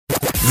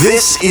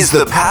This is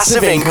the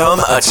Passive Income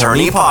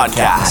Attorney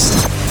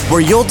Podcast, where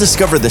you'll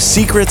discover the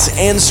secrets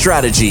and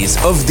strategies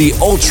of the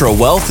ultra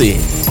wealthy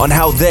on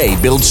how they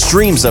build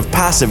streams of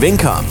passive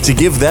income to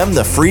give them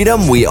the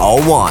freedom we all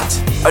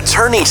want.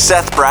 Attorney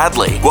Seth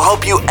Bradley will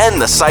help you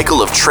end the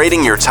cycle of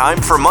trading your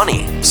time for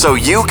money so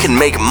you can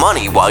make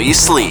money while you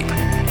sleep.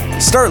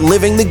 Start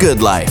living the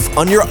good life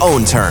on your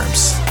own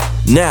terms.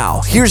 Now,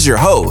 here's your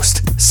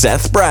host,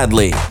 Seth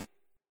Bradley.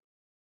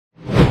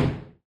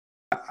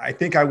 I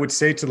think I would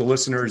say to the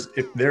listeners,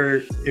 if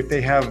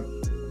they have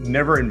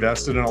never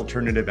invested in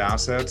alternative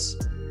assets,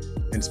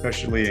 and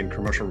especially in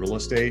commercial real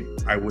estate,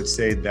 I would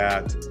say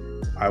that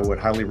I would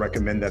highly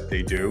recommend that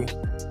they do.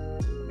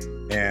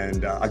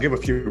 And I'll give a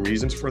few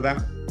reasons for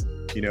that.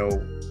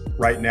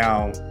 Right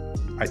now,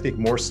 I think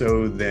more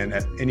so than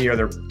at any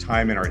other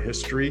time in our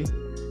history,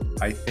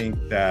 I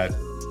think that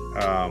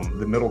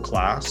the middle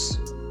class,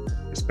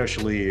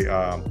 especially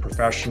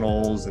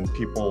professionals and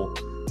people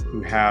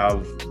who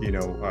have,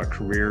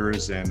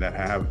 careers and that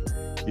have,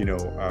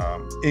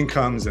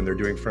 incomes and they're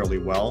doing fairly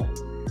well.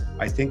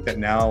 I think that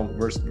now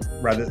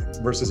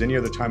versus any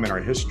other time in our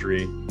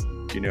history,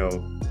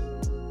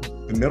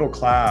 the middle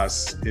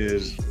class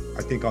is,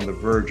 I think, on the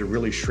verge of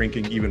really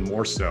shrinking even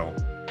more so.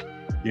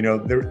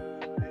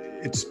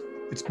 It's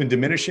been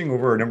diminishing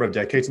over a number of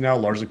decades now,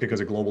 largely because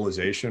of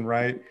globalization,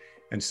 right?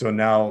 And so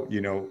now,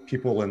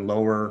 people in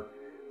lower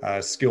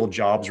skilled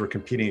jobs are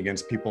competing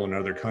against people in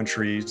other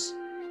countries.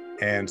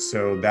 And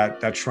so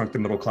that shrunk the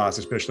middle class,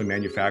 especially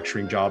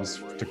manufacturing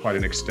jobs, to quite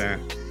an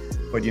extent.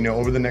 But,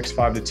 over the next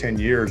 5 to 10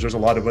 years, there's a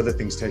lot of other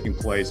things taking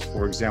place.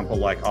 For example,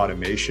 like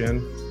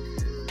automation,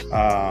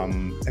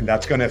 and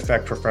that's going to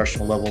affect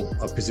professional level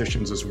of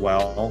positions as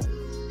well.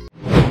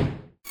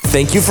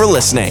 Thank you for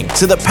listening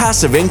to the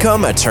Passive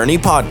Income Attorney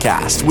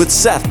Podcast with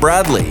Seth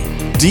Bradley.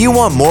 Do you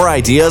want more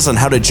ideas on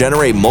how to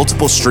generate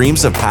multiple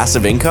streams of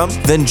passive income?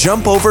 Then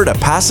jump over to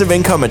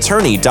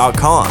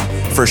passiveincomeattorney.com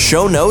for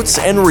show notes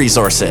and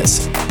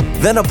resources.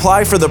 Then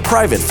apply for the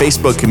private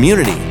Facebook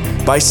community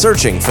by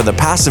searching for the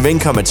Passive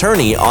Income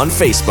Attorney on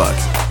Facebook.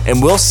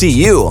 And we'll see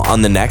you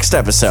on the next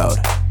episode.